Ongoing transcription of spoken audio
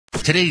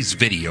Today's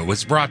video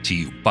is brought to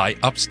you by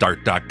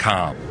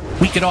Upstart.com.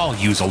 We could all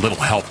use a little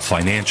help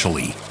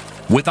financially.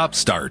 With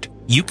Upstart,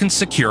 you can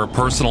secure a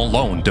personal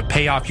loan to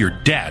pay off your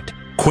debt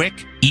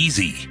quick,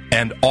 easy,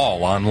 and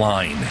all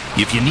online.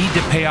 If you need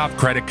to pay off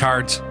credit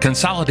cards,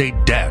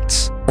 consolidate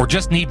debts, or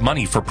just need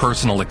money for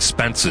personal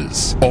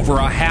expenses, over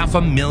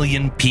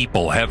 500,000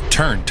 people have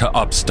turned to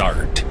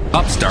Upstart.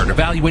 Upstart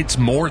evaluates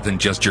more than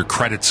just your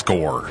credit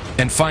score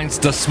and finds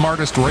the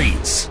smartest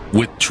rates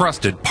with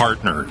trusted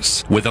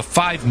partners. With a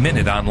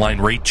 5-minute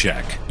online rate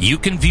check, you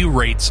can view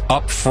rates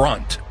up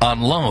front on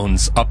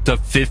loans up to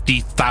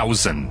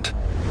 $50,000.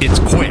 It's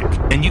quick,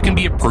 and you can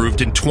be approved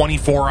in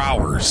 24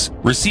 hours,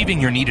 receiving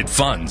your needed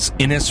funds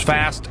in as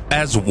fast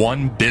as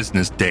 1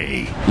 business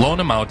day. Loan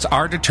amounts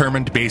are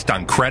determined based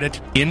on credit,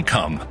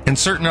 income, and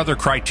certain other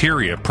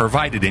criteria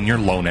provided in your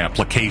loan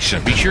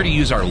application. Be sure to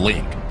use our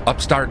link,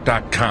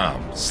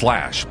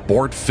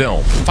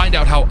 upstart.com/boardfilm. Find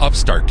out how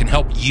Upstart can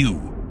help you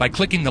by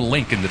clicking the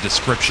link in the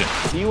description.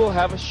 He will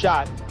have a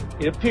shot,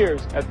 it appears,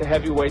 at the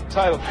heavyweight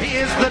title. He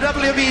is the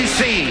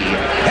WBC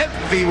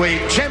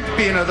heavyweight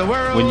champion of the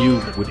world. When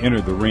you would enter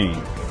the ring,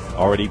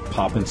 already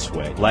popping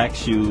sweat, black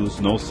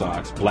shoes, no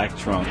socks, black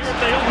trunks.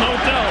 No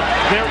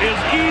doubt, there is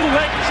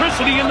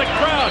electricity in the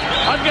crowd.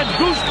 I've got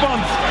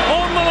goosebumps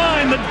on the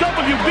line. The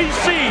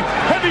WBC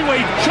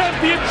heavyweight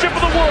championship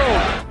of the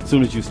world. As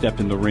soon as you stepped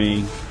in the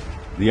ring,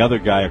 the other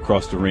guy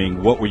across the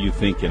ring, what were you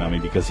thinking? I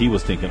mean, because he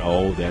was thinking,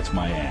 oh, that's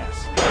my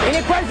ass.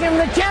 Any question from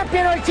the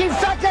champion or Chief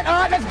Suckett? All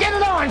right, let's get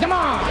it on. Come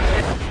on.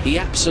 He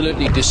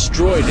absolutely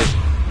destroyed it.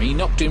 He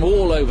knocked him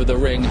all over the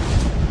ring.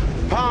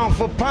 Pound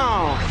for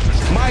pound,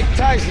 Mike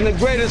Tyson, the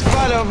greatest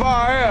fighter of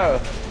our era.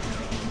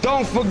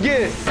 Don't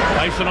forget.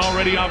 Tyson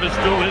already on his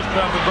stool, his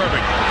pound for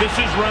perfect. This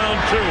is round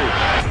 2.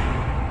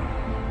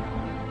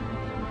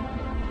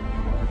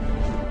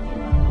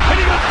 And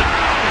he goes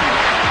down.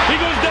 He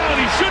goes down.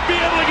 He should be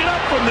able to get up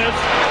from this.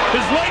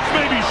 His legs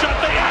may be shut.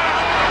 They are.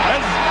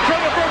 As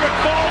Trevor Burbick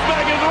falls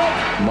back in the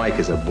rope. Mike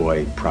is a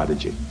boy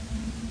prodigy.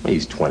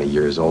 He's 20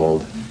 years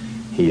old.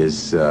 He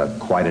is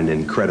quite an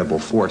incredible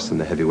force in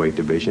the heavyweight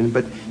division,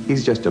 but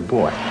he's just a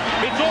boy.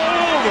 It's all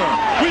over.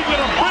 We've got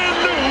a brand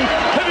new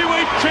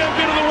heavyweight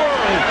champion of the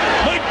world,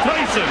 Mike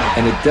Tyson.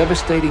 In a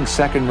devastating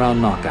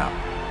second-round knockout,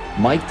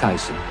 Mike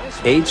Tyson,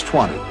 age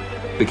 20,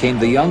 became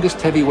the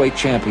youngest heavyweight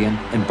champion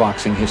in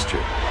boxing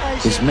history.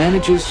 His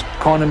managers,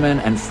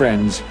 cornermen, and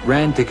friends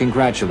ran to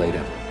congratulate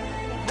him.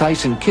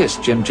 Tyson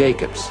kissed Jim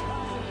Jacobs.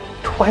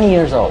 20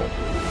 years old.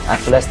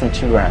 After less than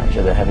 2 rounds,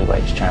 you're the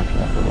heavyweight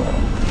champion of the world.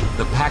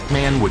 The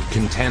Pac-Man would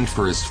contend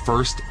for his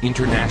first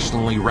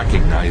internationally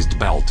recognized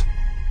belt.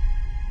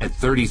 At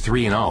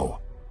 33-0,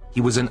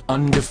 he was an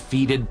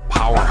undefeated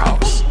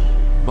powerhouse.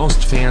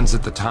 Most fans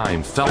at the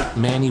time felt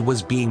Manny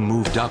was being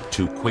moved up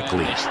too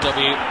quickly. This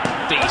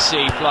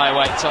WBC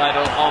flyweight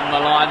title on the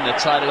line, the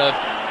title of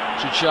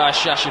Chichai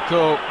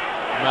Shashakur,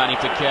 Manny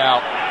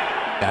Pacquiao.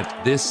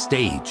 At this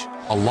stage,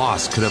 a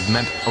loss could have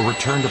meant a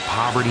return to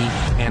poverty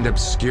and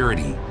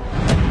obscurity.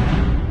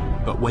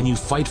 But when you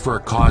fight for a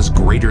cause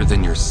greater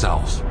than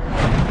yourself,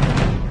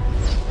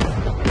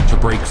 to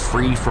break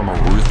free from a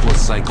ruthless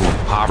cycle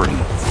of poverty,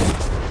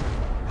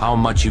 how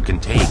much you can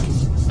take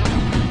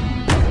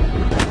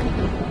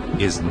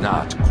is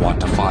not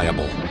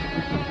quantifiable.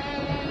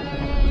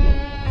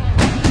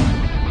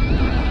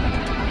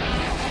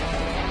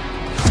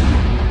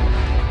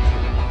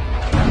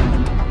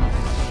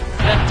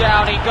 And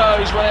down he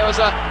goes, where there was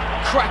a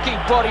cracking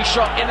body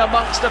shot in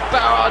amongst a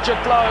barrage of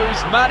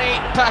blows. Manny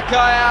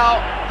Pacquiao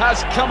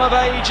has come of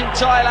age in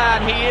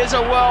Thailand. He is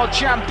a world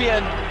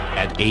champion.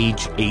 At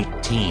age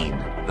 18,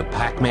 the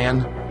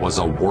Pac-Man was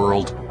a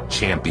world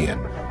champion.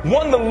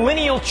 Won the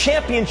lineal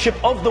championship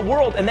of the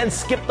world and then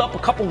skipped up a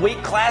couple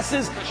weight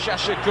classes.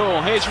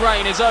 Shashakur, his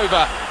reign is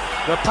over.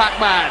 The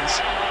Pac-Man's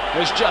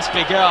has just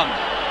begun.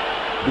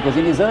 Because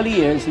in his early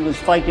years, he was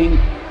fighting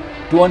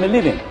to earn a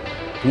living,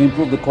 to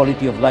improve the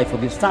quality of life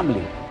of his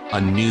family. A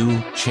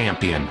new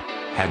champion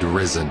had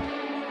risen.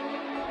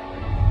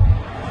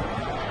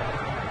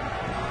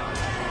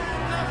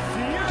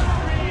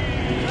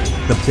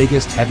 The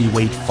biggest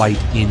heavyweight fight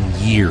in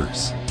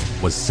years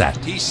was set.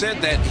 He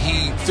said that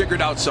he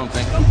figured out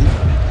something.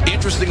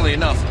 Interestingly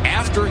enough,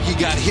 after he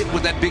got hit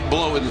with that big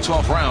blow in the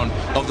 12th round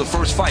of the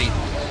first fight,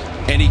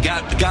 and he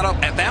got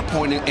up at that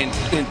point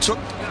and took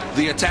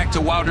the attack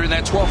to Wilder in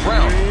that 12th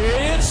round.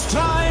 It's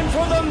time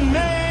for the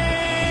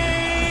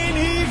main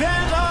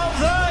event of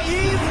the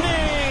evening.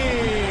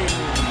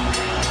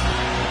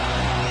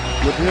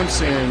 With him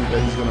saying that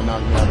he's going to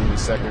knock me out in the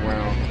second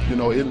round, you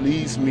know, it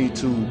leads me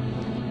to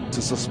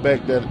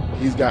suspect that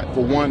he's got,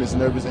 for one, his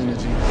nervous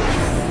energy.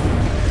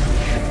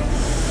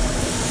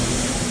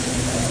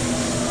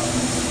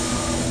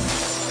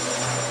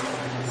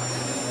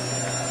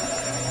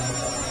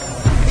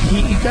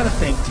 You got to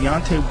think,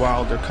 Deontay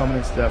Wilder coming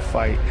into that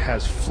fight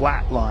has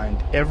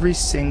flatlined every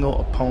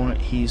single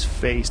opponent he's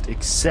faced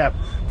except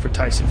for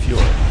Tyson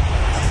Fury.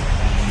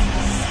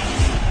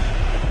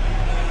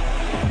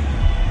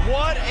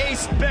 What a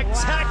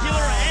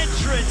spectacular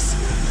entry entrance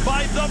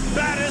by the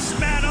baddest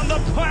man on the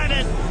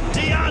planet,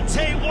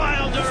 Deontay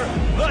Wilder,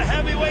 the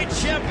heavyweight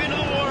champion of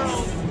the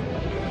world.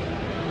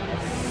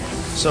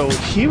 So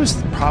he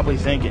was probably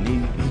thinking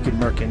he could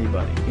murk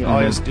anybody. All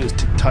he has to do is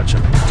touch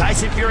him.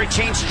 Tyson Fury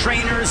changed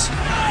trainers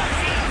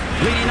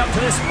leading up to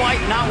this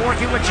fight, now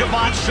working with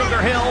Javon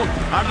Sugarhill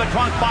out of the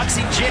Crunk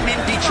Boxing Gym in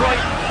Detroit.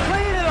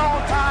 Clean at all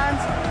times.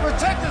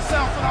 Protect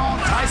yourself at all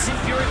times. Tyson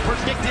Fury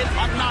predicted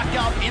a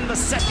knockout in the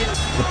second.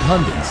 The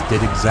pundits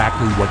did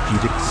exactly what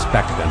you'd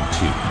expect them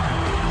to.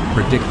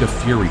 Predict a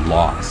Fury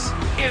loss.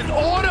 In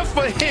order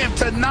for him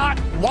to knock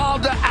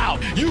Wilder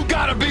out, you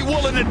gotta be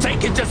willing to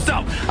take it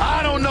yourself.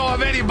 I don't know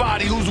of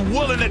anybody who's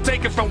willing to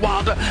take it from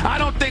Wilder. I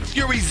don't think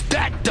Fury's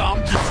that dumb.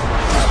 Big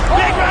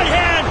right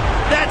hand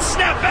that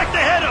snapped back the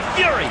head of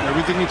Fury.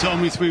 Everything he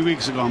told me 3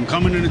 weeks ago. I'm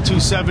coming in at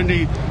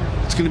 270.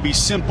 It's going to be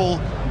simple,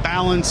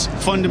 balance,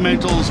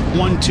 fundamentals,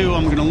 1-2.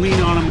 I'm going to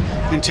lean on him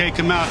and take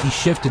him out. He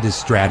shifted his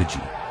strategy,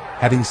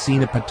 having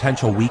seen a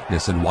potential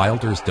weakness in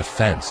Wilder's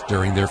defense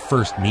during their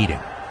first meeting.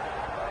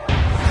 Big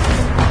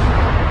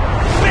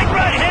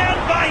right hand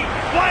by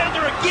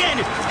Wilder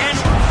again, and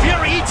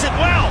Fury eats it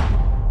well.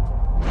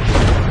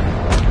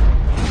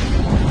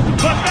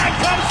 But back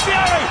comes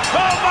Fury.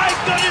 Oh my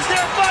goodness,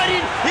 they're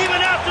fighting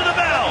even after the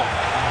bell.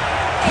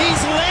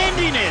 He's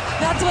landing it.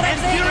 That's what I'm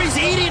saying. And Fury's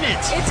eating it.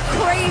 It's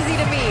crazy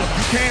to me.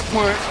 You can't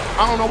punch.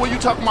 I don't know what you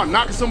talking about,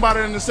 knocking somebody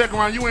in the second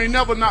round. You ain't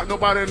never knocked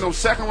nobody in no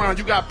second round.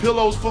 You got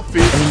pillows for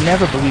feet. And he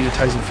never believed that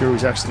Tyson Fury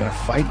was actually going to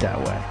fight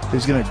that way. He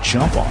was going to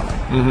jump on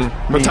him.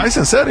 But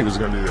Tyson said he was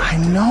going to do that. I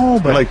know,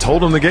 but He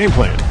told him the game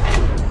plan.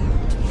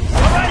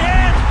 Right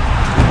hand.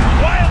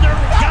 Wilder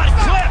got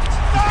clipped.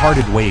 He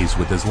parted ways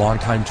with his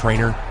longtime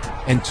trainer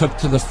and took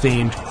to the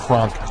famed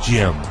Kronk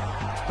Gym,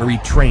 where he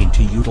trained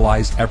to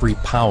utilize every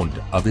pound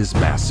of his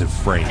massive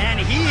frame. And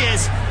he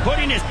is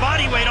putting his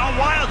body weight on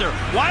Wilder.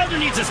 Wilder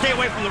needs to stay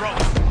away from the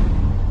ropes.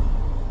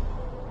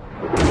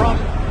 From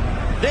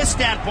this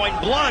standpoint,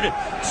 blood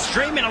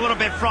streaming a little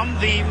bit from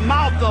the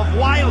mouth of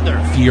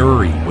Wilder.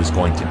 Fury was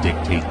going to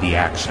dictate the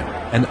action,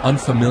 an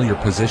unfamiliar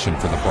position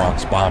for the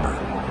Bronx Bomber,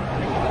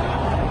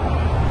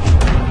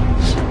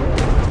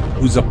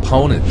 whose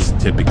opponents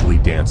typically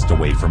danced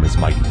away from his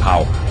mighty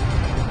power.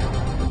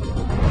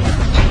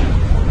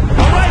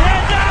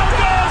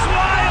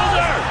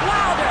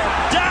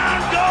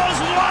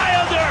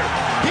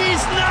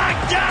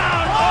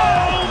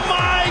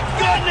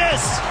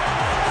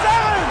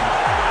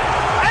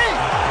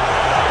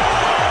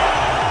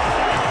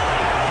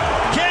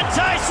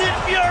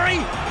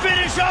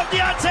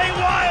 Deontay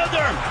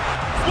Wilder.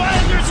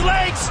 Wilder's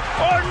legs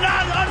are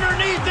not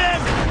underneath him.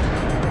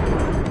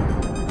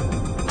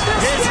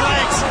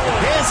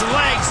 His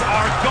legs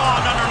are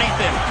gone underneath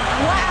him.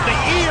 Wow. The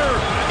ear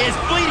is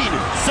bleeding,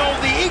 so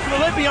the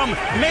equilibrium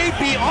may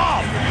be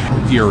off.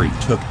 Fury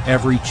took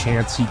every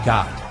chance he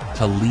got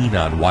to lean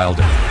on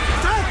Wilder.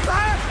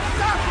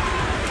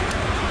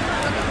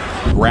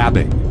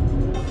 Grabbing,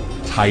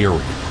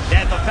 tiring,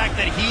 and the fact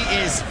that he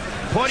is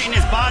putting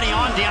his body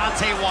on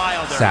Deontay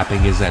Wilder, sapping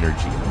his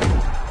energy,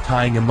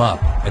 tying him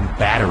up and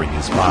battering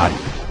his body.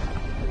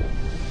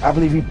 I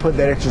believe he put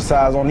that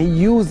exercise on. He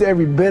used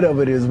every bit of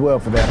it as well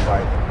for that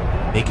fight.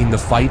 Making the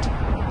fight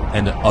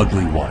an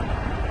ugly one.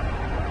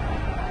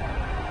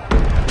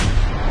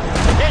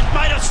 It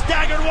might have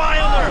staggered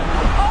Wilder.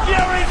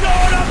 Fury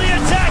going on the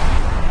attack.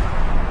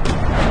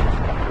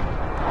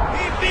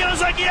 He feels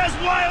like he has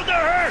Wilder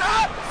hurt.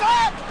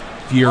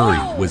 Fury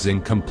was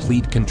in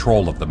complete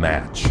control of the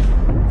match.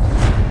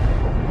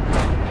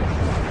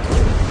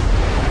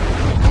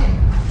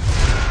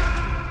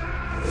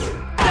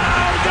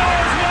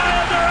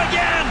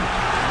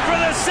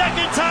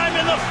 Second time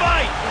in the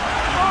fight.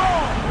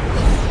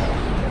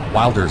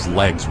 Wilder's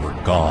legs were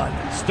gone.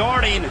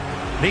 Starting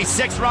the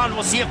 6th round,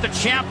 we'll see if the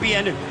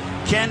champion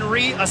can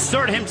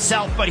reassert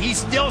himself, but he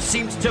still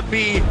seems to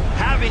be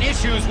having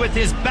issues with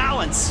his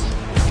balance.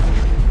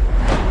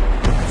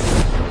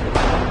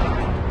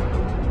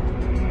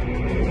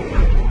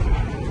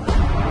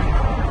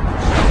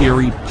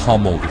 Fury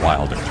pummeled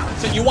Wilder.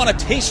 So you want to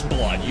taste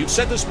blood. You've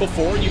said this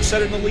before, and you've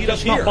said it in the lead up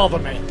It's here. not bother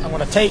me. I'm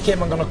going to take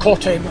him, I'm going to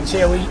cut him and see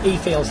how he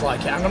feels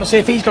like it. I'm going to see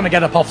if he's going to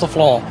get up off the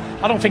floor.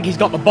 I don't think he's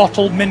got the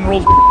bottled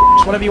minerals,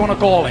 whatever you want to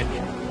call it.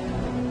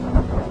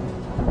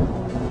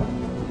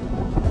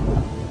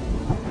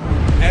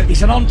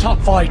 He's an on-top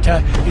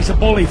fighter, he's a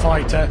bully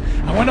fighter,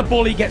 and when a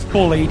bully gets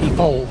bullied, he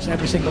folds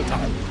every single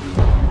time.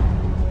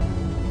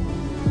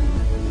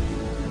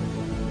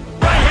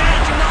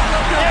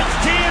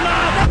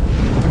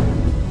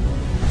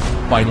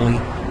 Finally,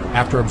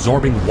 after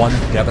absorbing one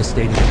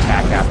devastating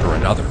attack after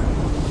another,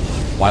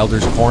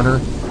 Wilder's corner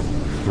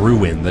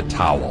threw in the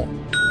towel.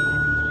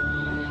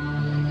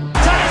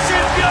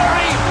 Tyson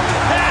Fury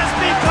has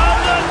become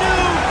the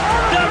new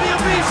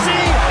WBC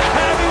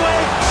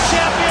heavyweight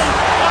champion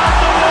of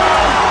the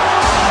world.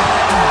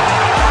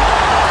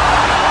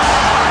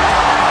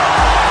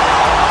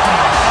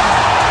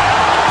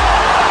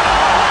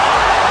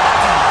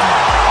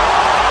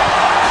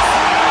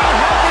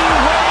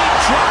 Heavyweight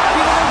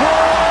champion of the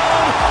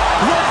world,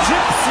 the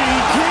Gypsy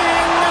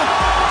King.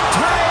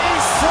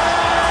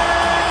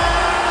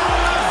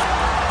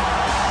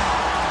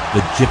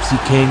 the Gypsy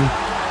King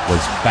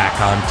was back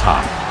on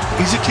top.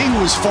 He's a king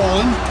who's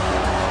fallen,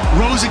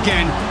 rose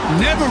again,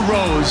 never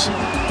rose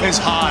as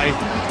high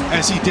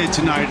as he did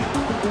tonight.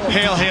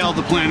 Hail, hail,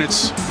 the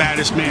planet's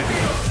baddest man.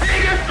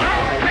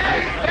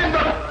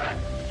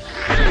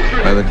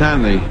 By the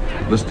time the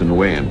Liston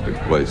weigh-in took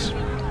place,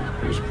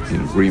 I was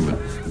in agreement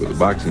with the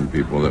boxing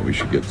people that we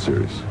should get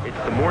serious. It's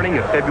the morning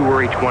of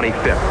February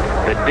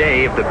 25th, the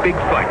day of the big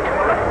fight.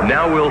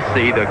 Now we'll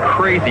see the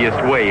craziest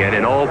weigh-in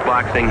in all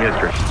boxing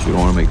history. You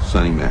don't want to make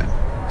Sonny mad.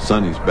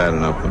 Sonny's bad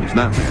enough when he's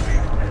not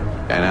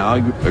mad. And I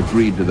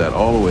agreed to that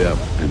all the way up,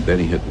 and then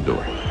he hit the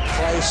door.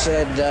 Clay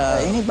said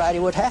anybody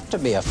would have to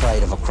be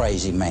afraid of a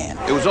crazy man.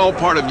 It was all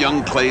part of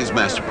young Clay's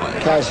master plan.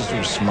 Cassius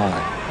was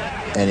smart,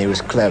 and he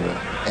was clever,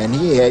 and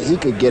he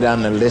could get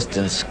on the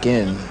Liston's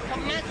skin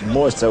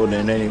more so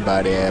than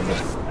anybody ever.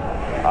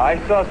 I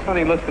saw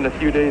Sonny Liston a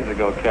few days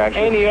ago, Cash.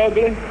 Ain't he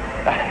ugly?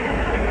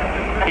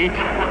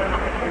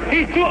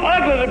 He's too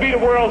ugly to be the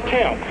world's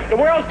champ. The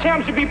world's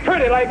champ should be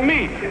pretty like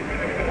me.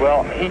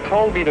 Well, he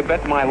told me to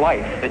bet my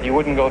life that you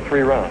wouldn't go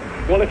 3 rounds.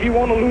 Well, if you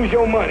want to lose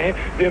your money,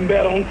 then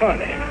bet on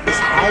Sonny. It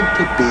had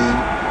to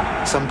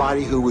be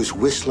somebody who was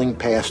whistling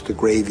past the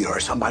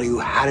graveyard, somebody who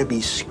had to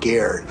be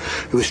scared,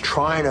 who was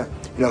trying to,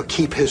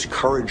 keep his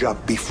courage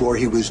up before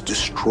he was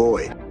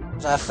destroyed.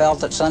 I felt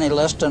that Sonny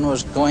Liston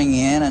was going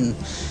in and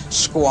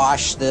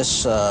squash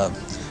this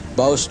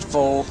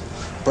boastful,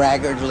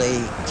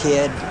 braggartly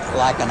kid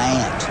like an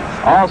ant.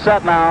 All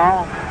set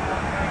now.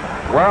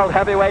 World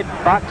heavyweight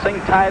boxing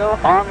title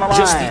on the line.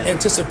 Just the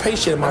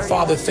anticipation of my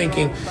father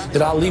thinking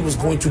that Ali was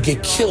going to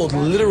get killed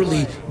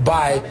literally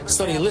by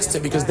Sonny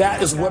Liston, because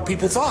that is what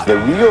people thought. The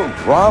real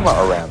drama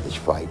around this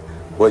fight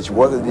was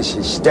whether this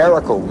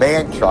hysterical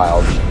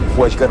man-child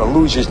was going to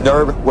lose his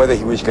nerve, whether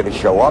he was going to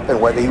show up, and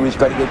whether he was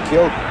going to get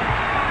killed.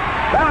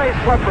 Very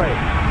slippery.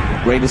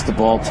 Greatest of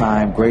all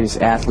time,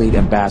 greatest athlete,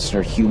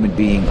 ambassador, human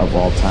being of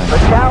all time. The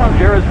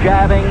challenger is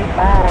jabbing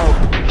all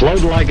over.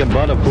 Float like a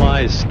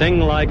butterfly, sting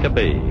like a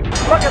bee.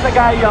 Look at the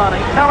guy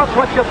yawning. Tell us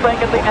what you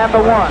think at the end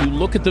of one. You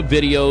look at the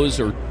videos,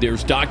 or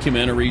there's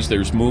documentaries,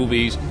 there's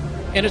movies,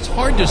 and it's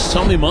hard to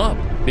sum him up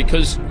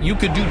because you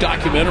could do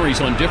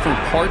documentaries on different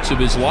parts of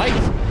his life.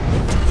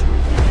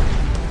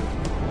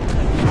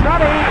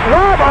 Sonny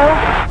wobbles.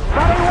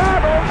 Sonny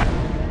wobbles.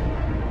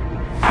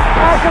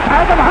 Cassius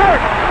has him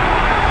hurt.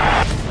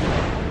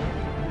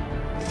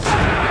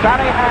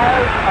 Sonny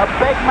has a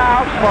big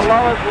mouth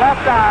below his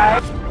left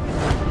eye.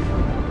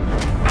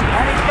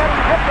 And he's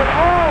getting hit with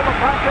all the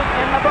punches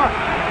in the book.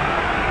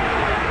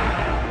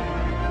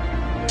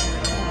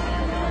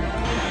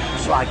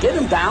 So I get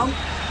him down,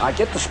 I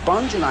get the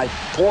sponge, and I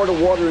pour the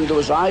water into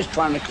his eyes,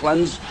 trying to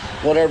cleanse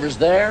whatever's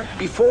there.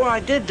 Before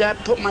I did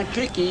that, put my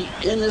pinky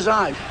in his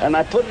eye, and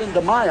I put it into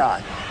my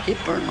eye. It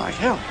burned like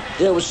hell.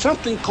 There was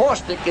something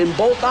caustic in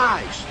both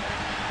eyes.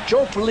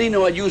 Joe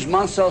Polino had used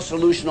Moncel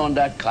solution on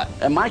that cut,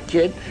 and my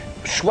kid,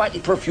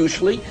 sweating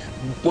profusely,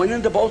 went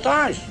into both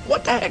eyes.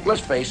 What the heck,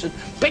 let's face it,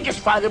 biggest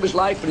fight of his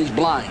life, and he's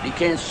blind, he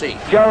can't see.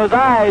 Joe's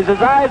eyes,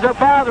 his eyes are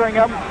bothering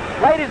him.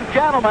 Ladies and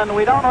gentlemen,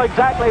 we don't know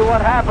exactly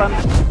what happened.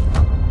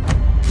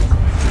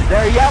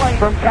 They're yelling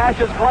from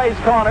Cassius Clay's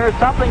corner,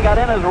 something got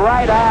in his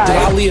right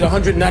eye. Ali at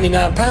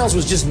 199 pounds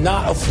was just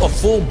not a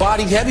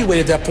full-bodied heavyweight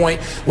at that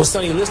point, while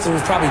Sonny Liston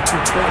was probably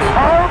 220.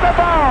 Hold the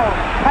ball!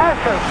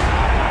 Cassius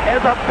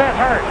is a bit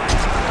hurt.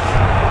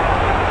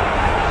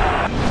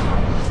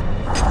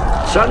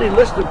 Sonny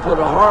Liston put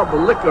a horrible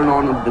licking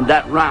on him in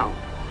that round.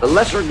 The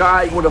lesser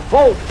guy would have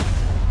folded,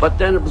 but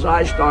then his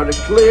eyes started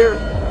clear.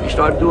 He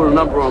started doing a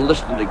number on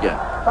Liston again.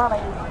 Sonny.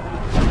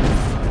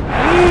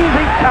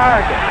 Easy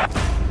target.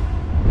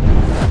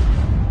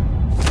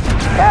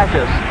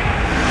 Cassius,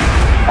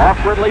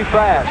 awkwardly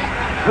fast.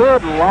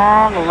 Good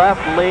long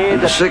left lead. In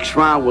the 6th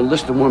round, when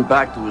Liston went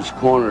back to his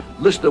corner,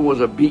 Liston was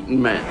a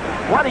beaten man.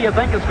 What do you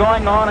think is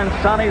going on in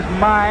Sonny's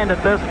mind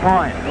at this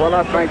point? Well,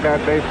 I think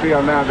that they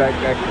feel now that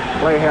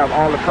Clay have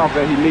all the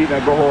confidence he needs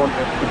and go on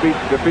to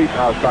beat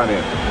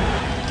Sonny.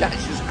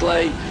 Cassius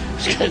Clay,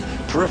 he's got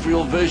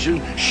peripheral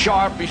vision,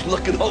 sharp. He's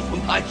looking over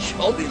my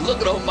shoulder. He's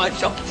looking over my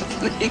shoulder.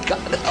 He got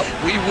up.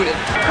 We win.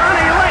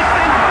 Sonny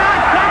Liston's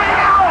not coming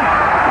out!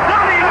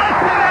 Sonny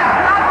Liston is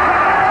not coming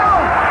out!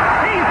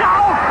 He's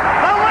out!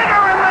 The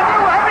winner and the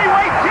new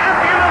heavyweight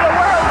champion of the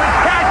world is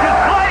Cassius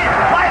Clay.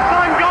 My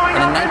son going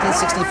and in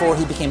 1964,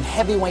 he became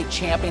heavyweight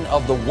champion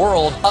of the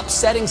world,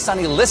 upsetting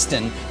Sonny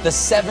Liston, the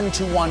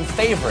 7-1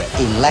 favorite.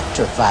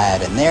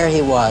 Electrified, and there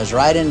he was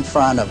right in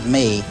front of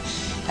me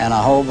and a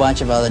whole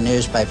bunch of other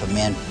newspaper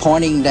men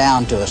pointing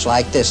down to us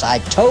like this. I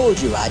told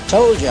you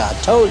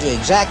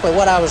exactly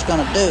what I was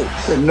going to do.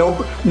 And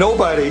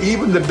nobody,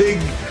 even the big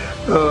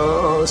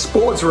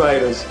sports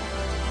writers,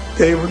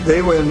 they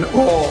were in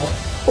awe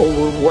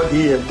over what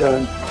he had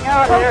done.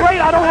 So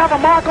great, I don't have a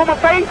mark on my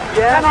face,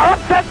 and I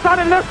upset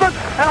Sonny Liston,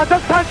 and I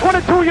just turned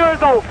 22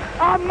 years old.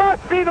 I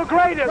must be the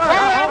greatest.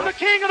 I'm the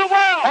king of the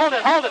world. Hold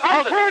it.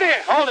 I'm pretty.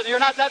 Hold it, you're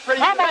not that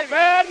pretty. I'm a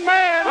bad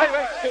man. Wait.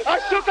 I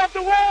shook up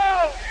the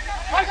world.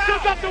 I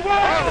shook up the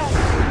world.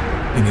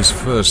 In his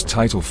first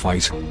title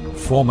fight,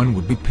 Foreman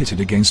would be pitted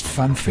against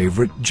fan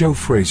favorite Joe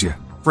Frazier.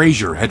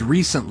 Frazier had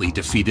recently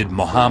defeated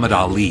Muhammad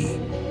Ali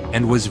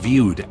and was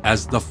viewed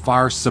as the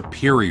far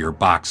superior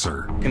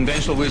boxer.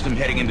 Conventional wisdom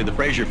heading into the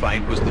Frazier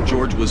fight was that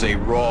George was a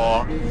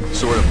raw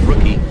sort of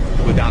rookie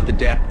without the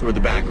depth or the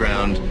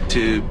background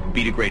to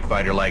beat a great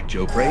fighter like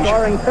Joe Frazier.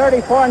 Scoring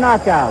 34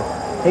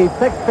 knockouts. He's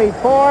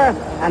 6'4"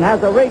 and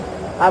has a reach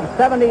of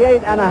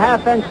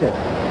 78.5 inches.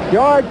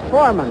 George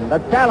Foreman, the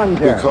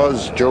challenger.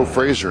 Because Joe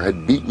Frazier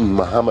had beaten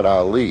Muhammad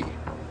Ali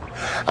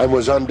and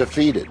was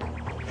undefeated,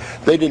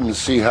 they didn't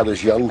see how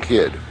this young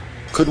kid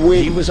could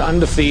win. He was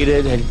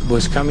undefeated and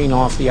was coming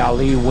off the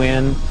Ali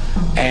win,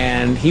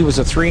 and he was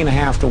a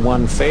 3.5 to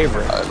 1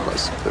 favorite. I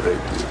must break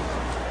you.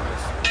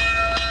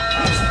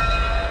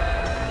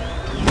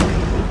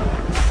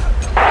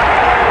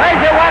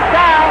 Frazier went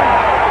down.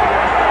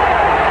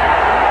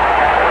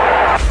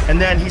 And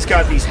then he's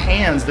got these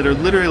hands that are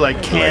literally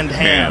like canned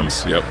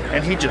hams. Yep.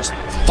 And he just...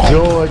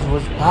 George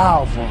was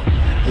powerful.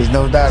 There's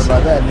no doubt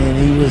about that, man.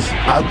 He was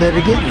out there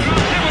to get me.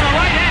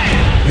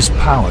 His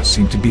power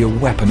seemed to be a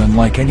weapon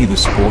unlike any the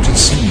sport had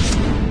seen.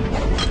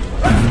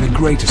 Even the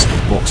greatest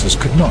of boxers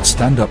could not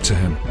stand up to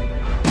him.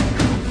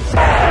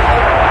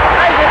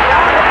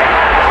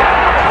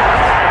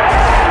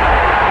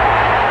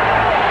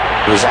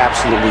 It was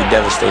absolutely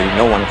devastating.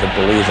 No one could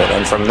believe it.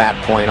 And from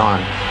that point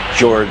on,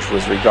 George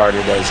was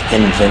regarded as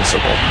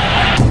invincible.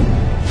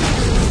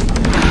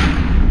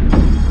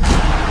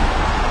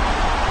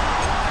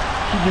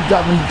 People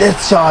dropping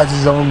death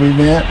charges on me,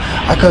 man.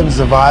 I couldn't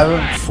survive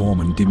him.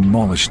 Foreman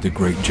demolished the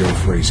great Joe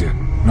Frazier,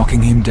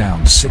 knocking him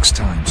down 6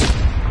 times.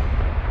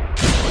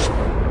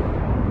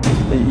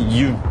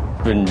 You've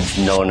been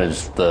known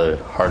as the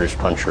hardest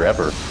puncher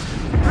ever.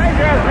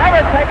 Frazier has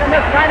never taken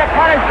this kind of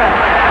punishment.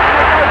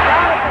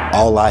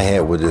 All I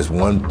had was this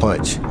one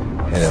punch.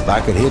 And if I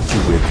could hit you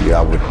with it,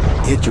 I would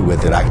hit you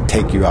with it. I could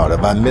take you out.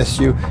 If I miss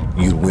you,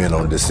 you'd win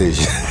on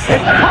decision.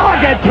 It's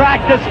target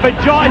practice for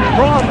George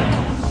Foreman.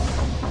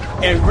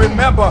 And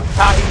remember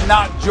how he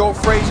knocked Joe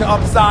Frazier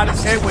upside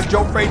his head when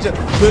Joe Frazier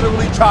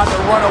literally tried to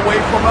run away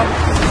from him?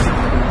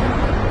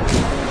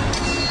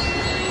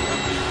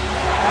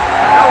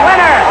 The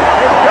winner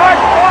is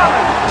George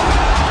Foreman.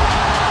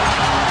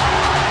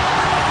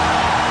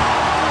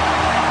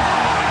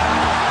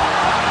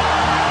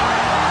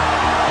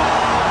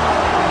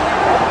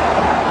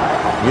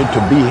 You're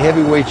to be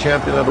heavyweight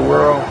champion of the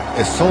world.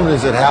 As soon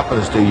as it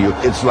happens to you,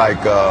 it's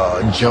like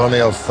John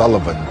L.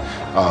 Sullivan,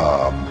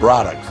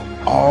 Braddock,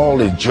 all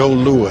the Joe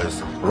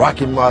Louis,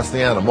 Rocky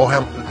Marciano,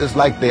 Mohammed. It's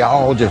like they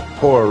all just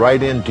pour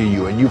right into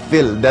you, and you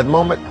feel at that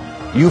moment,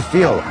 you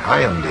feel,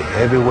 I am the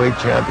heavyweight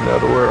champion of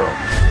the world.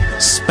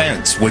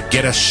 Spence would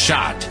get a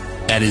shot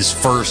at his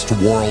first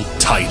world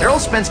title. Errol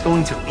Spence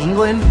going to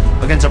England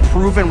against a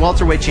proven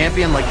welterweight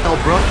champion like Kell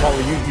Brook.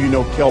 Well, you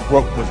know Kell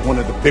Brook was one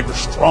of the bigger,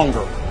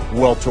 stronger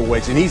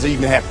welterweights, and he's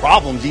even had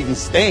problems even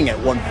staying at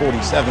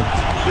 147.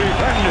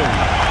 Defending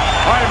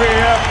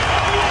IBF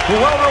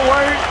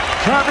welterweight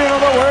champion of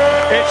the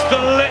world. It's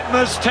the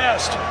litmus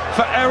test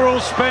for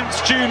Errol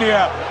Spence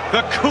Jr.,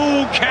 the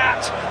cool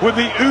cat with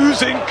the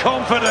oozing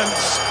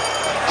confidence.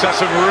 So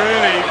some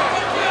really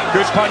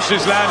good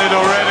punches landed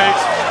already.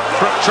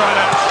 Brook trying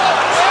to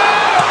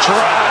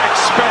drag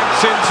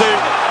Spence into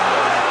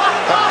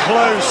a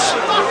close,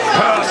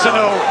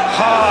 personal,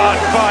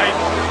 hard fight.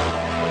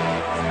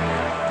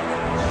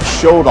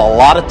 Showed a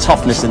lot of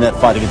toughness in that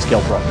fight against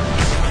Kell Brook.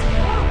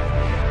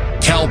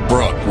 Kell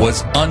Brook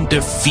was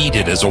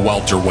undefeated as a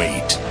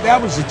welterweight.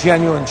 That was a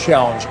genuine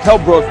challenge. Kell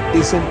Brook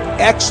is an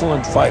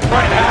excellent fighter.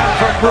 Right hand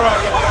from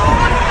Brook.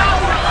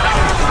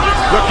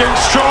 Looking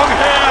strong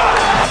here.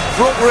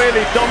 Brook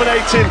really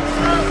dominating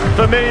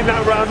for me in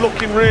that round,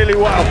 looking really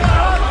well.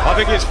 I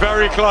think it's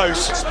very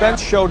close.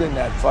 Spence showed in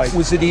that fight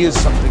was that he is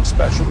something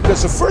special,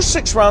 because the first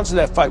 6 rounds of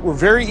that fight were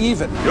very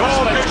even.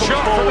 Oh, good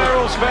shot from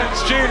Errol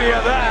Spence Jr.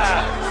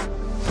 there.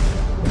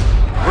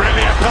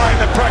 Really applying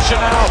the pressure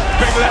now.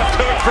 Big left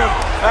hook from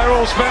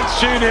Errol Spence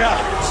Jr.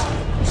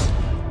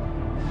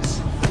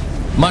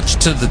 Much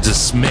to the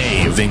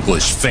dismay of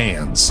English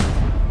fans,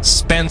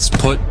 Spence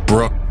put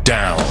Brook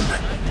down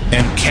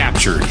and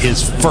captured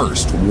his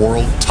first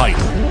world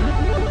title.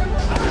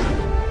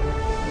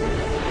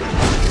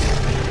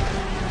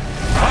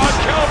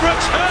 Kell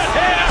Brook's hurt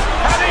here,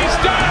 and he's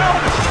down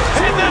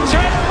in the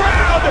 10th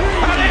round,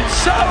 and it's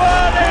so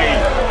early.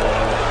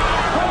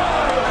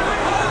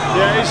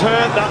 Yeah, he's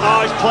hurt. That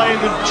eye's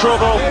playing in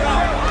trouble.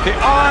 The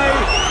eye.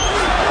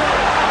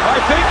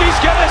 I think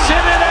he's going to sit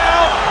it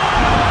out.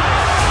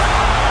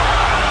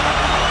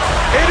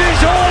 It is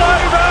all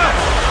over.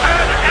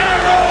 And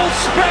Errol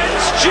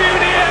Spence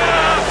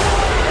Jr.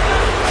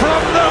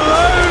 from the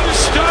Lone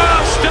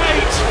Star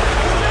State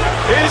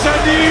is a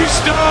new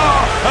star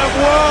of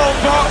world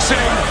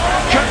boxing.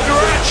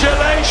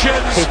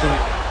 Congratulations. Taking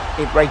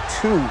it right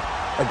to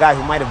a guy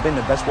who might have been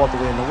the best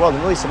welterweight in the world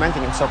and really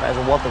cementing himself as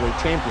a welterweight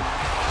champion.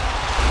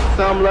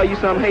 Some love you,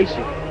 some hate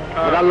you.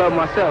 but I love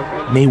myself.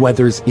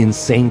 Mayweather's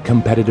insane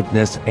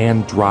competitiveness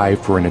and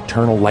drive for an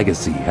eternal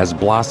legacy has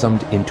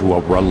blossomed into a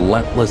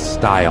relentless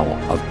style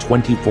of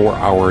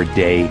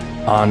 24-hour-a-day,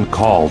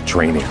 on-call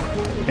training.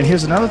 And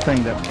here's another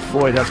thing that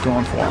Floyd has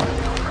going for him.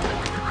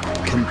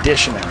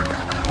 Conditioning.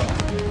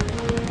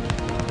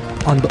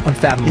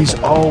 Unfathomable. He's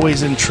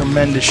always in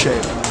tremendous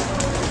shape.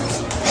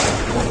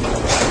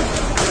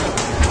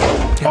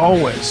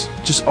 Always.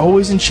 Just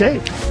always in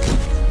shape.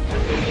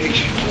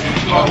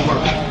 Hard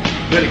work.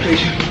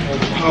 Dedication.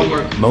 Hard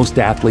work. Most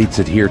athletes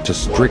adhere to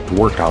strict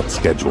workout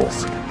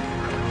schedules.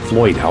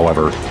 Floyd,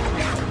 however,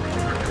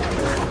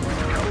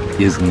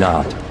 is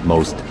not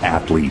most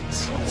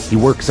athletes. He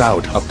works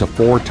out up to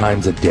 4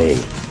 times a day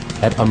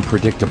at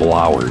unpredictable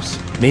hours.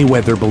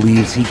 Mayweather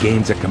believes he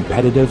gains a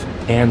competitive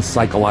and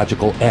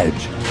psychological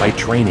edge by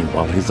training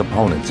while his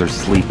opponents are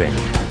sleeping.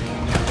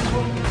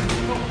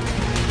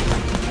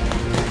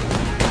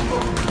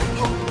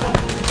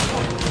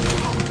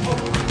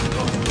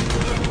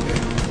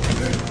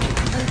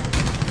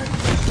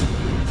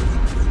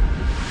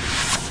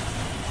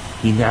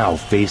 He now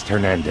faced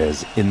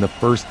Hernandez in the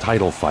first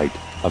title fight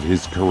of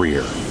his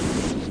career.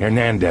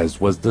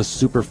 Hernandez was the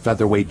super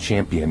featherweight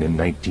champion in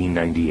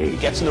 1998. He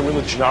gets in the ring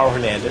with Genaro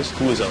Hernandez,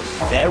 who is a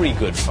very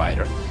good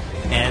fighter,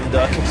 and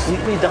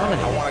completely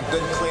dominant. I want a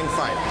good, clean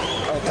fight.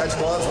 All right, touch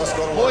gloves, let's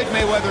go to Floyd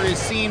Mayweather is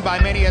seen by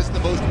many as the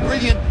most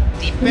brilliant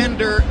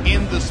defender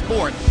in the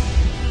sport.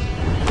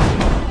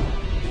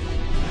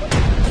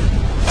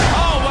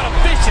 Oh, what a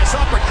vicious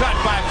uppercut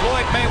by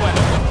Floyd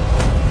Mayweather.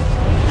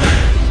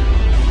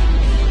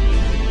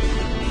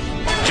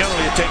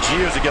 Generally, it takes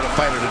years to get a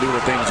fighter to do the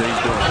things that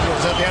he's doing.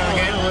 Is that the end of the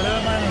game?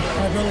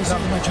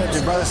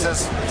 Your brother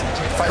says...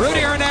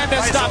 Rudy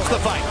Hernandez stops the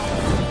fight.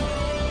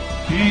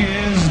 He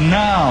is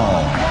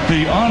now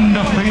the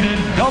undefeated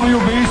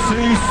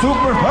WBC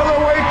Super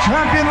Featherweight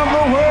Champion of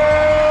the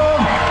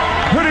world,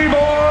 Pretty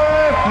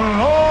Boy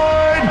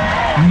Floyd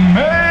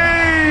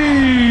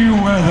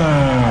Mayweather.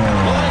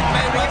 Floyd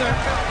Mayweather,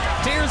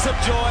 tears of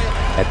joy.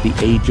 At the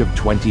age of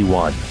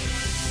 21,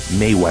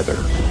 Mayweather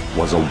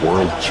was a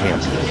world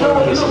champion.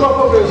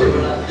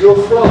 You're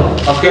from.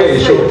 Okay,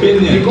 it's your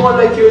opinion. You go on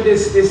like you're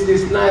this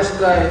nice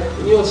guy.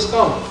 You're a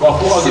scum.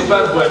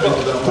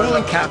 Cool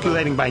and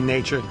calculating by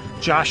nature,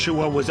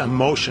 Joshua was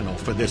emotional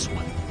for this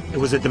one. It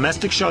was a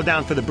domestic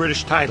showdown for the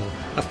British title,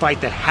 a fight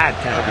that had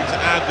to happen. To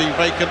add the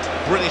vacant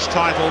British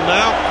title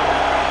now.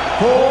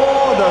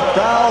 For the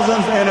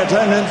thousands in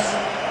attendance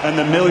and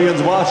the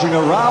millions watching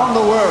around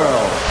the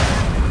world.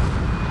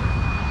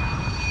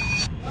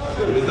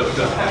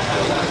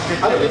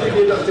 I don't think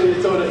you doctor,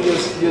 you told that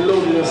you're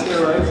loaded on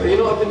steroids. You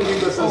know, I think you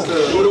got some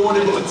steroids. You're the one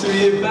who got a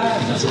 2-year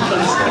ban. That's what I'm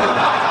saying.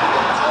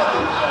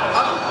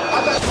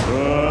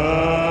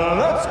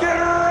 Let's get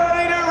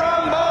ready to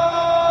rumble!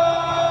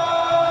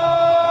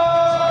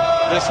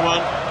 This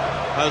one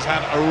has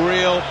had a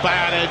real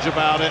bad edge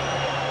about it.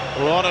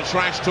 A lot of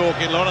trash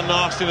talking, a lot of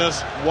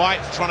nastiness.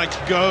 White trying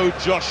to go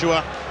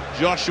Joshua.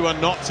 Joshua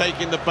not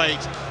taking the bait.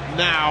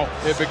 Now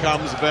it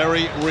becomes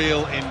very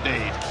real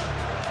indeed.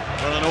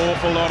 Well, an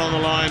awful lot on the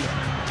line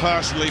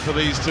personally for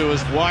these two,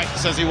 as White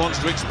says he wants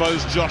to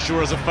expose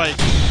Joshua as a fake.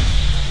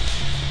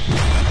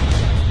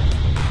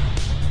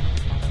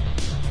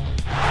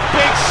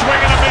 Big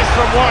swing and a miss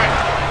from White.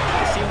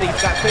 It seemed he's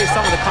got clear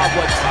some of the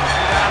cobwebs out of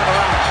the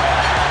round.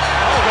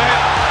 Oh, man.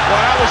 Well,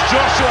 that was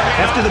Joshua.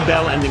 After the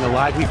bell ending a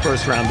lively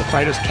first round, the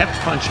fighters kept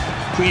punching,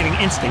 creating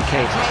instant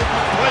chaos.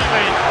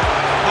 Completely.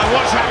 And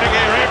what's happening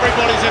here?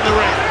 Everybody's in the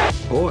ring.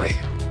 Boy,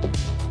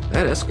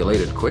 that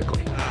escalated quickly.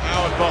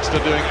 Howard Foster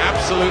doing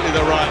absolutely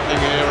the right thing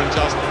here and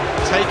just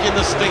taking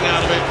the sting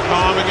out of it,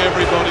 calming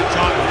everybody,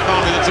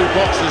 calming the two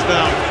boxers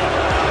down.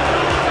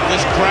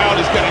 This crowd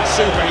is getting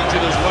superheated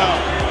as well.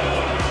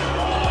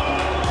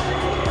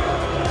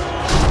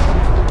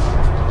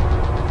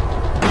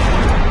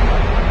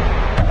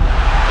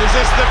 Is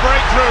this the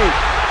breakthrough?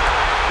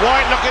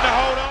 White looking to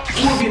hold on.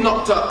 Who will be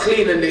knocked out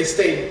clean and they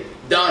stay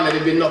down and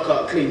they've been knocked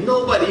out clean?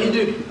 Nobody.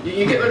 You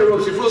get on the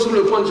ropes, you throw some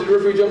little punch and the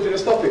referee jumps in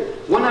and stop it.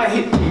 When I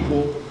hit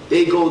people,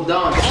 they go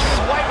down.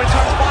 White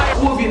returns fire.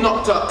 Who will be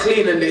knocked out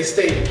clean and they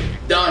stay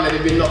down and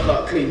they've been knocked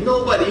out clean?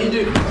 Nobody. There he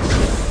goes.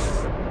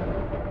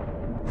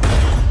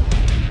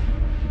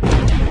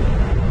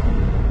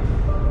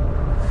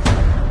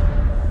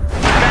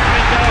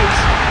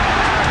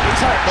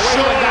 He's hurt. The way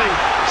he went down.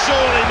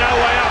 Surely no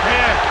way up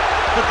here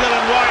for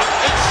Dylan White.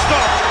 It's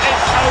stopped.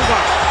 It's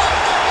over.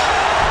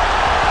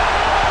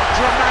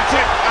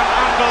 Dramatic and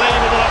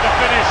unbelievable at the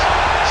finish.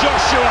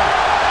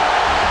 Joshua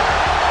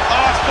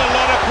asked a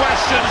lot of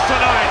questions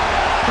tonight,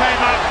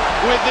 came up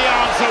with the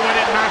answer when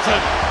it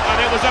mattered,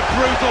 and it was a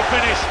brutal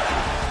finish.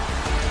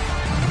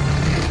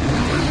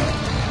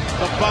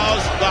 The buzz,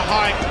 the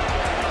hype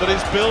that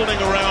is building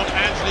around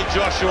Anthony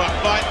Joshua,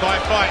 fight by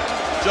fight,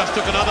 just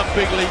took another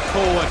big leap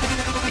forward.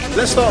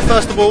 Let's start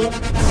first of all,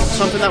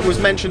 something that was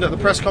mentioned at the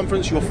press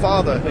conference. Your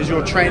father is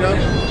your trainer.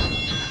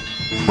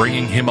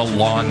 Bringing him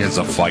along as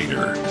a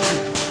fighter,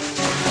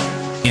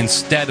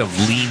 instead of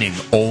leaning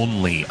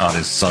only on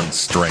his son's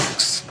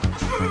strengths.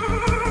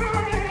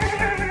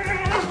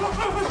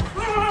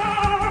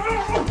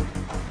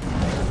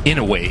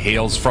 Inoue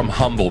hails from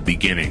humble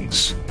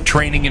beginnings,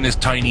 training in his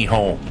tiny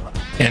home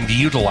and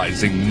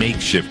utilizing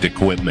makeshift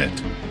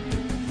equipment.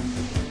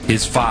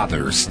 His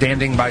father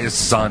standing by his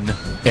son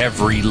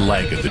every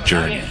leg of the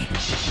journey.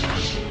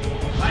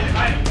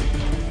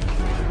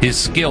 His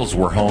skills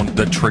were honed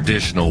the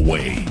traditional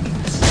way,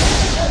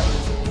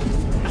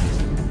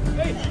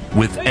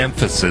 with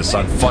emphasis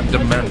on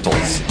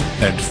fundamentals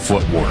and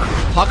footwork.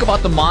 Talk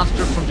about the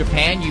monster from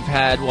Japan. You've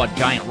had, what,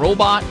 Giant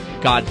Robot,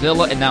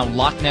 Godzilla, and now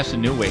Loch Ness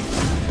Inoue.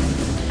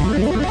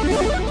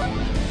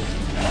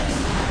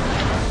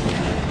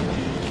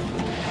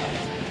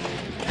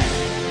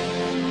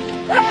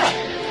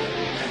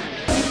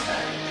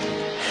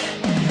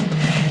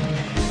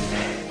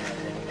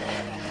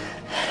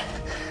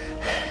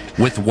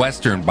 With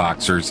Western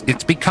boxers,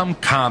 it's become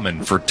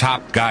common for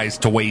top guys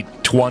to wait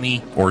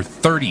 20 or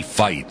 30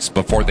 fights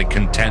before they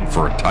contend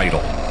for a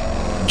title.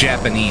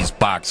 Japanese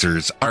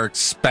boxers are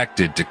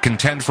expected to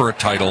contend for a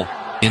title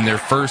in their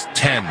first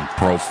 10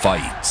 pro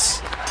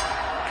fights.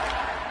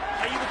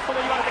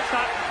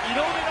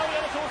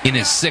 In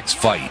his 6th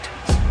fight,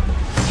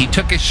 he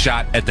took a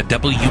shot at the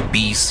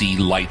WBC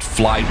light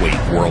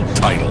flyweight world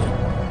title.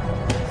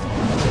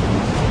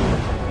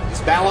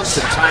 His balance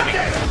and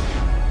timing.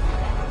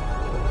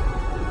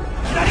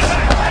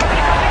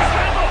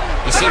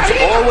 He seems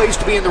always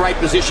to be in the right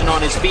position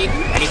on his feet,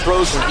 and he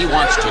throws when he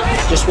wants to.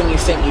 Just when you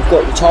think you've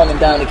got your timing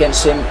down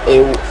against him,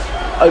 he'll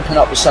open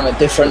up with something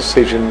different.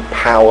 Precision,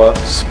 power,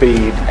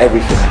 speed,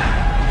 everything.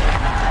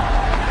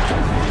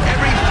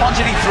 Every punch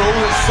that he throws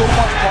has so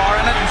much power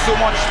in it and so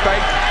much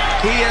spike.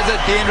 He is a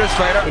dangerous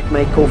fighter. It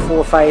might go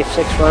 4, 5,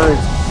 6 rounds,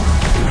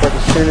 but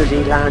as soon as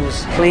he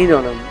lands clean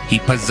on him. He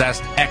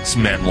possessed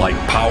X-Men-like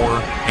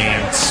power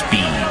and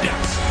speed.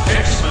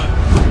 X-Men.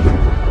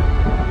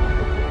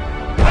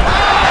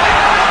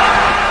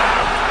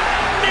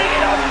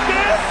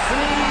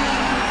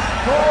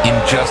 In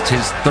just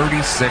his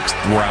 36th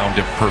round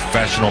of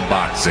professional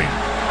boxing,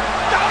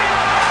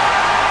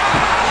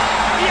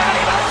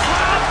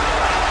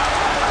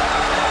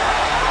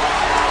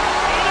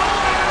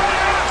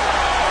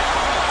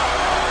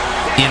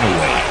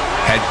 Inoue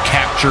had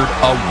captured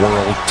a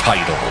world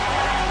title.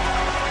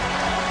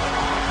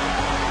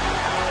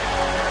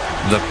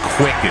 The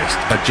quickest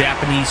a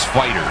Japanese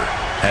fighter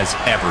has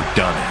ever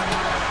done it.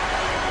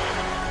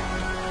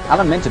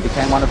 Alan Minter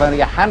became one of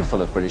only a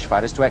handful of British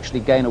fighters to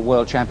actually gain a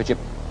world championship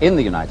in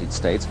the United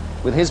States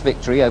with his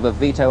victory over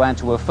Vito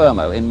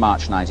Antuofermo in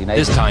March 1980.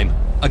 This time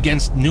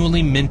against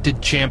newly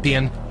minted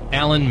champion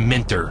Alan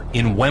Minter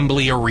in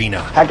Wembley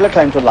Arena. Hagler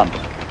came to London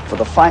for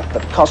the fight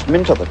that cost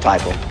Minter the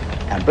title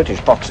and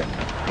British boxing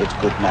its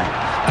good name.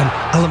 And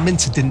Alan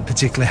Minter didn't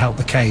particularly help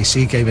the case.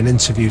 He gave an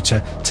interview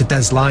to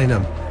Des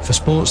Lynam for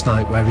Sports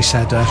Night where he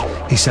said,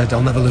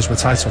 I'll never lose my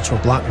title to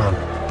a black man.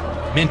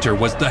 Minter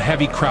was the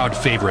heavy crowd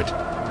favorite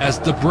as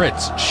the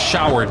Brits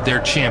showered their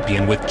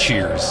champion with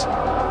cheers.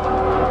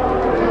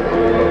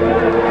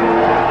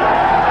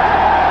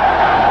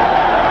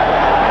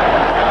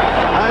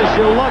 As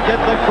you look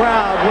at the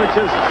crowd, which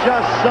has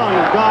just sung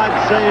God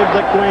Save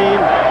the Queen,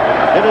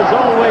 it is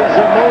always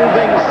a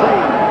moving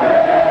scene.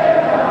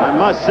 I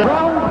must say,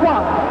 round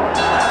 1.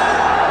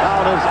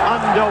 Crowd is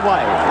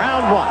underway.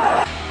 Round 1.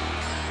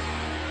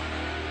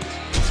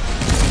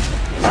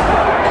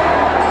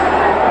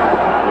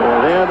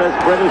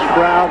 This British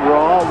crowd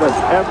raw with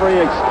every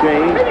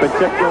exchange,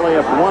 particularly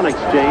if one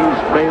exchange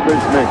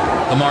favors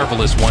Minter. The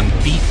Marvelous One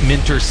beat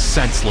Minter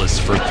senseless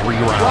for 3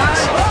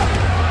 rounds.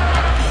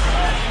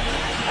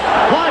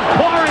 Blood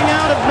pouring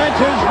out of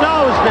Minter's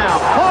nose now,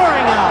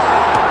 pouring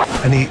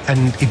out.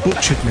 And he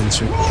butchered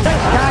Minter. This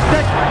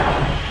tactic.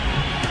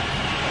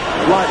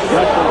 Blood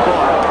gushing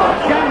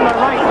forth. Again the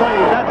right leg,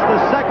 that's the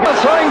second.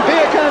 Throwing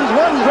beer cans,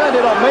 one's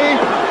landed on me,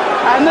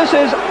 and this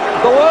is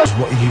the worst.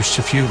 What he used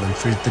to fuel him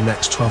through the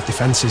next 12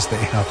 defences that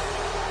he had.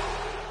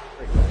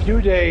 A few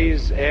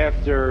days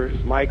after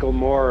Michael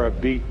Moorer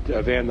beat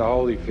Evander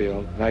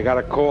Holyfield, I got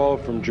a call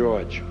from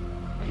George.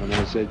 And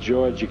I said,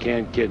 George, you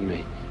can't kid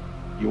me.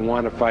 You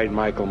want to fight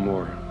Michael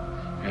Moorer.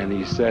 And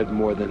he said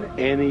more than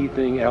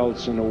anything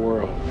else in the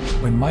world.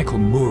 When Michael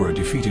Moorer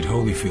defeated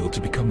Holyfield to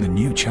become the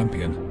new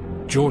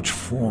champion, George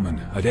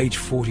Foreman, at age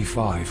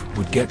 45,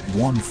 would get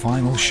one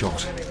final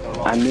shot.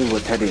 I knew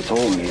what Teddy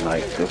told me,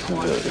 like,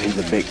 he's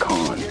a big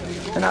con.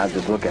 And I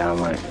just look at him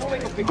like,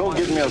 go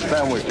get me a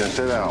sandwich and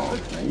sit down.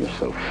 You're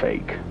so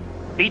fake.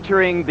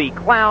 Featuring the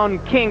clown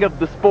king of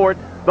the sport,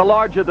 the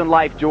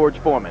larger-than-life George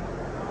Foreman.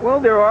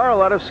 Well, there are a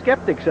lot of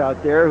skeptics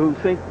out there who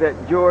think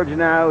that George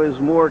now is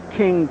more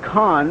King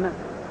Khan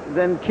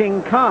than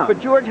King Kong. But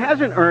George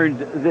hasn't earned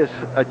this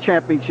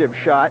championship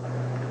shot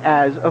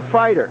as a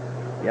fighter.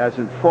 He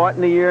hasn't fought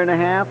in a year and a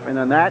half, and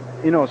on that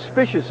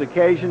auspicious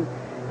occasion,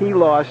 he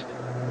lost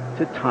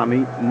to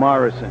Tommy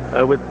Morrison.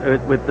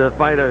 With the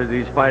fighter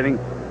he's fighting,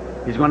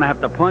 he's going to have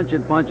to punch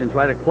and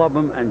try to club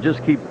him and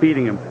just keep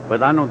beating him.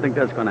 But I don't think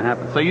that's going to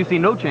happen. So you see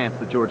no chance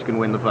that George can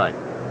win the fight?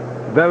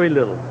 Very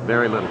little.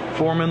 Very little.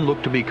 Foreman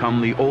looked to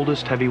become the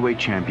oldest heavyweight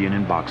champion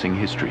in boxing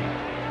history.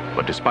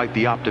 But despite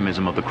the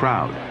optimism of the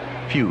crowd,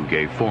 Few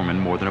gave Foreman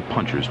more than a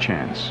puncher's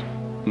chance.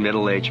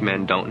 Middle-aged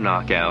men don't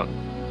knock out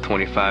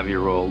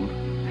 25-year-old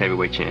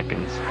heavyweight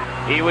champions.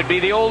 He would be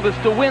the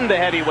oldest to win the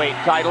heavyweight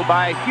title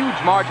by a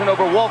huge margin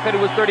over Walker, who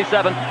was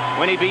 37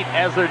 when he beat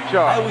Ezzard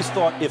Charles. I always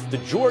thought if the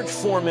George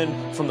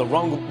Foreman from the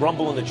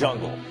Rumble in the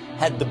Jungle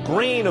had the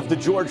brain of the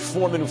George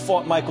Foreman who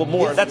fought Michael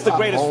Moore, that's the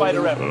greatest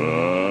fighter ever.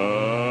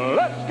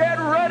 Let's get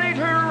ready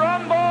to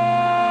rumble!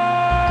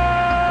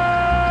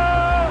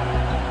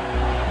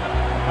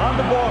 I'm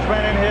the boss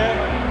man in here.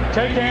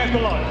 Take your hands to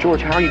lunch.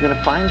 George, how are you going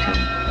to find him?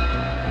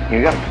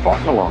 You haven't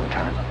fought in a long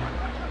time.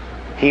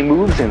 He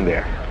moves in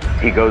there.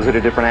 He goes at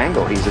a different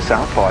angle. He's a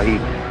southpaw. He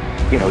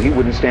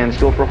wouldn't stand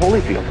still for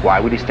Holyfield. Why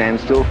would he stand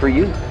still for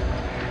you?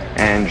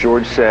 And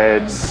George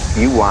said,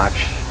 you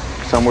watch,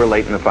 somewhere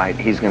late in the fight,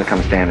 he's going to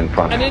come stand in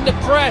front of And him. in the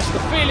press, the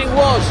feeling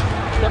was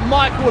that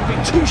Michael would be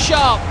too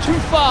sharp, too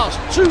fast,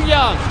 too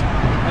young,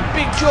 and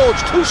Big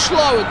George too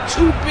slow and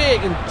too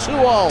big and too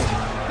old.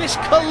 This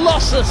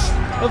colossus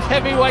of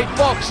heavyweight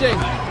boxing,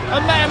 a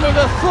man with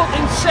a foot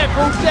in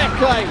several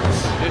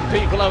decades. If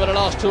people over the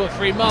last 2 or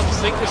 3 months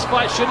think this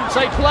fight shouldn't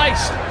take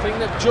place, think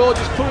that George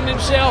is putting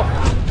himself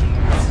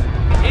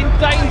in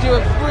danger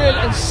of real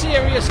and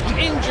serious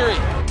injury.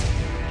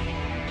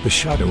 The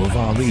shadow of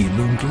Ali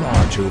loomed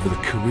large over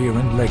the career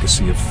and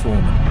legacy of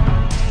Foreman.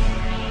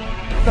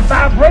 The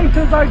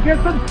vibrations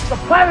against him, the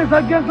planets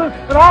against him,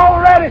 and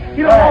already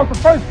he lost the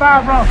first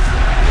 5 rounds.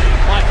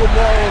 Michael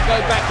Moore will go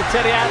back to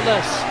Teddy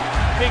Atlas.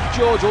 Big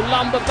George will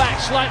lumber back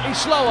slightly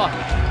slower.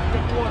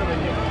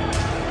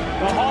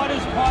 The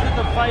hardest part of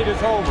the fight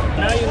is over.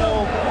 Now you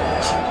know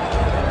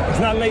it's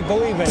not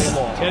make-believe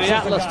anymore. Teddy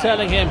Atlas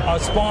telling him our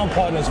sparring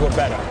partners were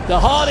better. The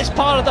hardest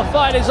part of the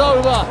fight is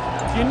over.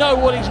 You know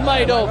what he's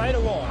made of.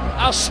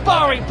 Our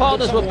sparring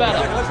partners were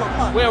better.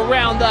 We're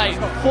round 8.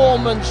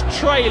 Foreman's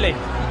trailing,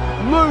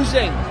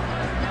 losing,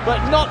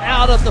 but not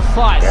out of the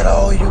fight. Get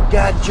all you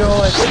got,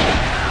 George.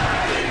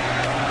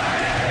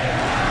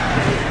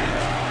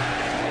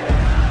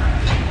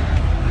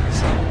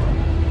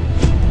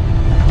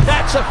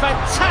 That's a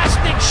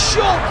fantastic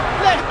short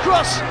left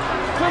cross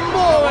from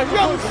Moore,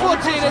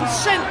 wrong-footed, and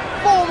sent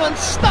Foreman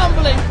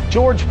stumbling.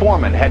 George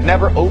Foreman had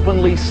never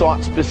openly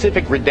sought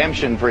specific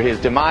redemption for his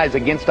demise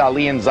against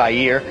Ali and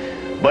Zaire,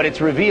 but it's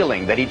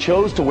revealing that he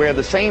chose to wear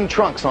the same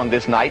trunks on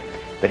this night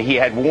that he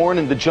had worn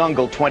in the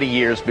jungle 20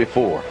 years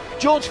before.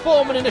 George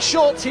Foreman in the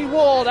shorts he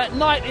wore that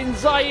night in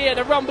Zaire,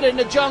 the Rumble in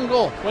the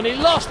Jungle, when he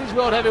lost his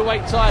world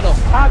heavyweight title.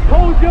 I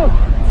told you,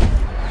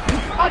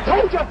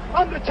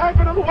 I'm the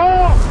champion of the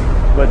world.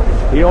 But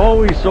he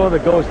always saw the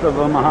ghost of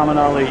Muhammad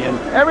Ali. And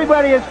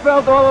everybody has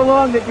felt all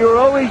along that you're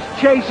always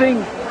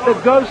chasing the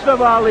ghost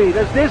of Ali.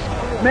 Does this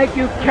make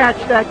you catch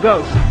that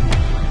ghost?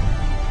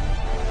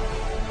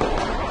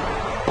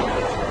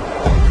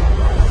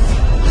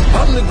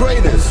 I'm the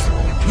greatest.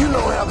 You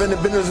don't have any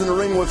business in the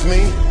ring with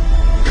me.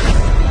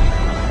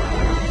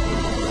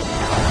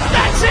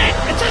 That's it!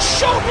 It's a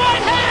short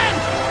right hand!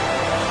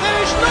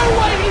 There is no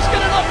way he's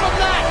going to knock from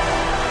that!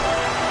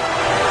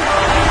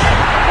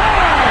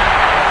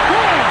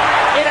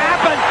 It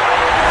happened!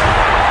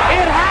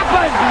 It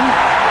happened!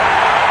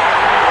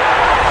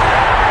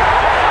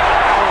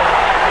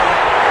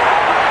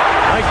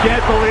 I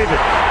can't believe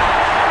it.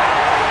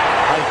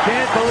 I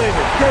can't believe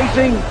it.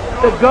 Chasing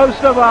the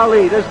ghost of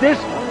Ali. Does this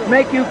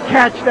make you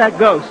catch that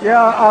ghost?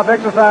 Yeah, I've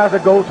exercised the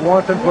ghost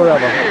once and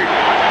forever.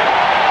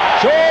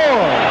 Sure.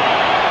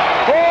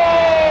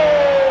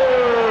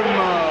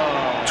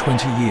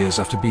 20 years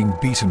after being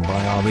beaten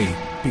by Ali,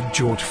 Big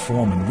George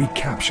Foreman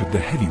recaptured the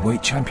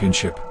heavyweight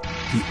championship,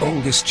 the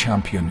oldest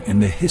champion in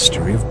the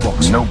history of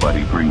boxing.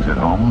 Nobody brings it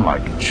home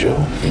like Joe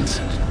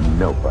Vincent.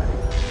 Nobody.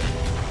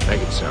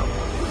 Make it so.